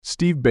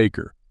Steve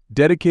Baker,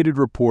 dedicated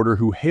reporter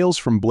who hails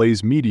from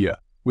Blaze Media,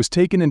 was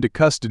taken into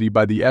custody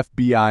by the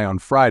FBI on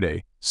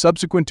Friday,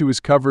 subsequent to his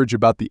coverage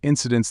about the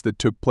incidents that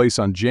took place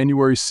on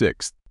January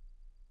 6.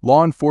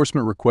 Law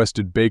enforcement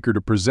requested Baker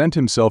to present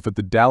himself at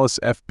the Dallas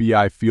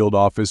FBI field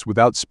office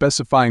without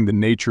specifying the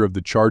nature of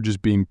the charges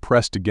being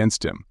pressed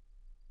against him.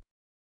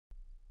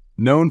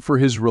 Known for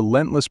his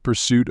relentless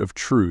pursuit of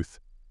truth,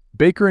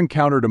 Baker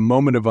encountered a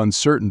moment of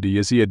uncertainty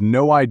as he had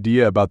no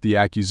idea about the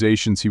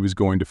accusations he was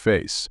going to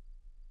face.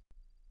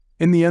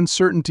 In the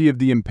uncertainty of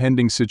the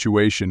impending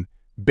situation,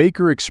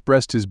 Baker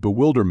expressed his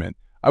bewilderment.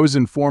 "I was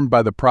informed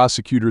by the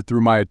prosecutor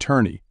through my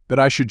attorney that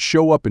I should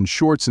show up in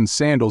shorts and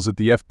sandals at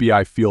the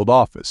FBI field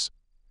office.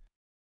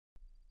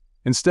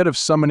 Instead of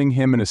summoning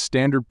him in a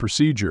standard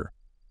procedure,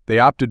 they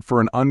opted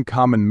for an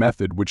uncommon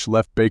method which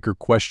left Baker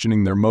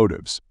questioning their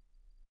motives."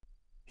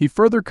 He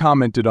further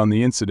commented on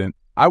the incident,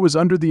 "I was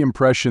under the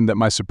impression that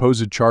my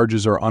supposed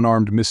charges are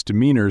unarmed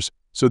misdemeanors,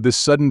 so this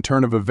sudden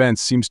turn of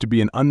events seems to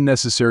be an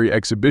unnecessary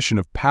exhibition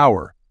of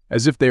power,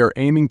 as if they are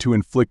aiming to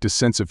inflict a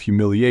sense of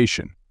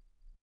humiliation."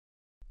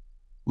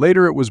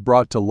 Later it was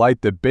brought to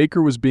light that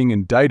Baker was being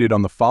indicted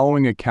on the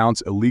following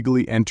accounts: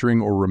 illegally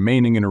entering or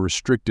remaining in a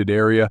restricted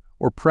area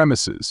or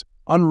premises,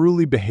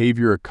 unruly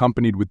behavior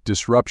accompanied with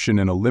disruption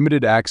in a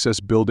limited access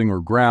building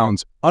or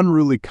grounds,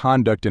 unruly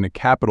conduct in a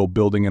Capitol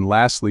building, and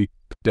lastly,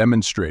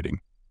 demonstrating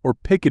or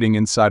picketing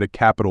inside a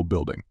Capitol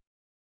building.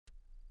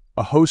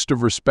 A host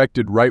of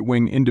respected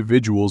right-wing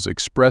individuals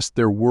expressed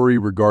their worry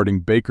regarding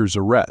Baker's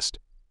arrest.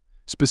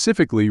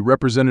 Specifically,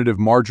 Representative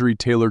Marjorie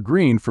Taylor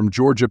Greene from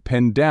Georgia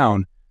penned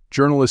down,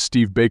 "Journalist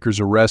Steve Baker's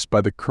arrest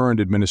by the current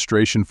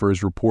administration for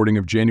his reporting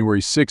of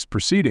January 6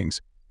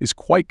 proceedings is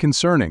quite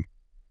concerning."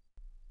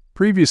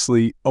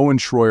 Previously, Owen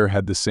Schroyer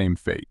had the same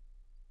fate.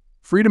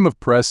 Freedom of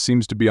press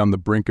seems to be on the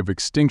brink of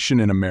extinction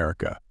in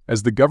America,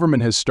 as the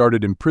government has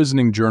started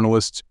imprisoning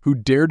journalists who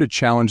dare to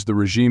challenge the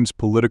regime's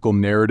political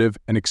narrative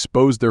and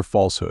expose their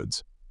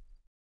falsehoods.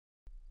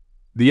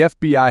 The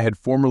FBI had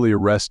formerly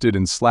arrested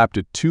and slapped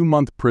a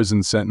 2-month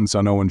prison sentence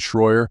on Owen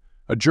Schroyer,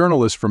 a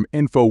journalist from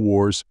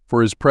InfoWars,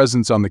 for his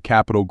presence on the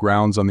Capitol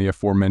grounds on the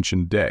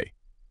aforementioned day.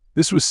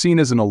 This was seen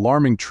as an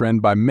alarming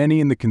trend by many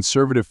in the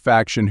conservative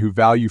faction who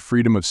value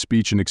freedom of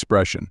speech and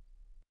expression.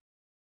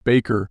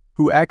 Baker,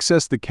 who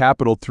accessed the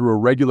Capitol through a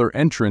regular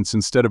entrance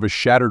instead of a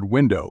shattered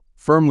window,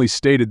 firmly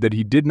stated that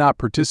he did not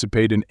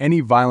participate in any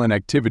violent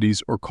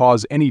activities or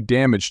cause any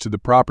damage to the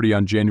property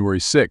on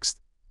January 6.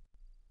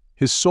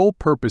 His sole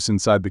purpose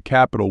inside the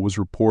Capitol was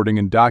reporting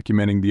and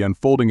documenting the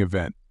unfolding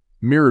event,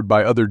 mirrored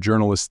by other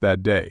journalists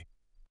that day.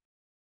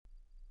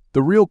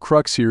 The real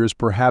crux here is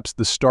perhaps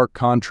the stark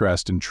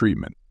contrast in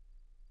treatment.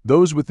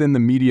 Those within the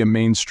media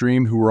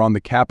mainstream who were on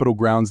the Capitol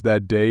grounds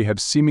that day have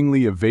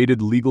seemingly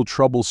evaded legal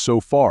troubles so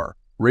far,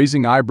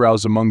 raising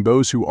eyebrows among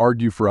those who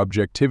argue for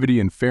objectivity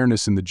and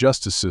fairness in the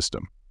justice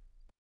system.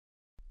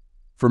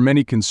 For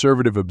many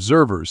conservative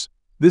observers,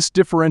 this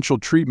differential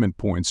treatment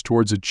points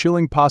towards a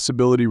chilling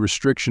possibility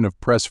restriction of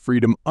press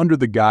freedom under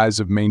the guise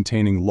of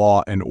maintaining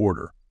law and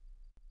order.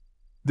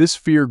 This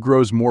fear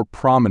grows more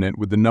prominent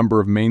with the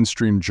number of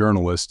mainstream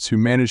journalists who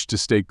manage to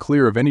stay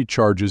clear of any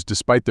charges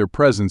despite their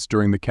presence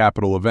during the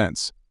Capitol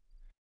events.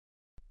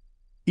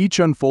 Each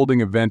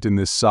unfolding event in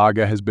this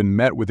saga has been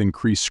met with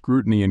increased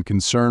scrutiny and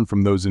concern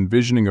from those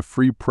envisioning a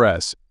free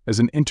press as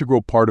an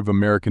integral part of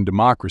American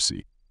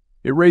democracy.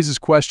 It raises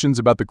questions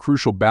about the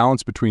crucial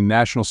balance between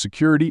national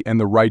security and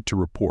the right to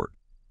report.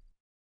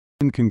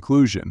 In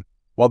conclusion,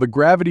 while the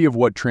gravity of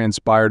what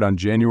transpired on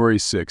January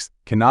 6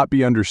 cannot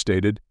be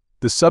understated,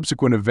 the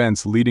subsequent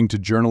events leading to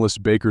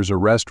journalist Baker's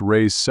arrest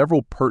raise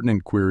several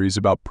pertinent queries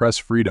about press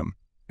freedom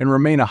and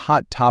remain a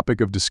hot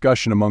topic of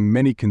discussion among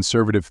many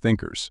conservative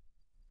thinkers.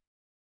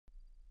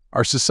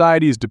 Our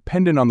society is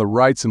dependent on the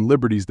rights and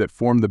liberties that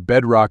form the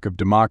bedrock of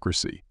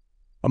democracy.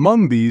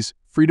 Among these,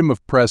 freedom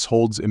of press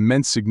holds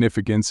immense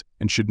significance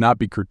and should not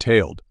be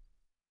curtailed.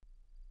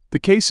 The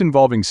case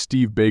involving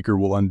Steve Baker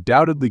will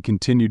undoubtedly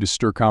continue to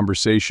stir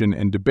conversation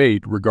and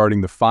debate regarding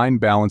the fine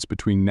balance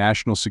between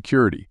national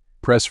security,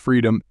 press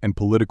freedom, and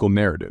political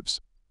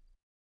narratives.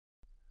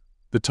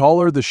 The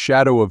taller the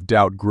shadow of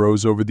doubt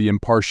grows over the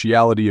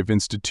impartiality of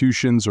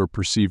institutions or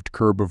perceived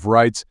curb of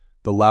rights,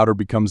 the louder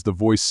becomes the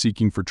voice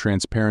seeking for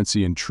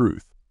transparency and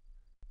truth.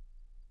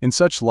 In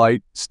such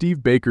light,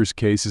 Steve Baker's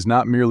case is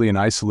not merely an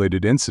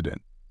isolated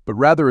incident, but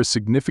rather a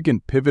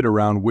significant pivot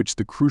around which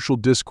the crucial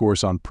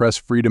discourse on press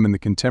freedom in the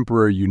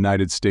contemporary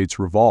United States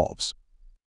revolves.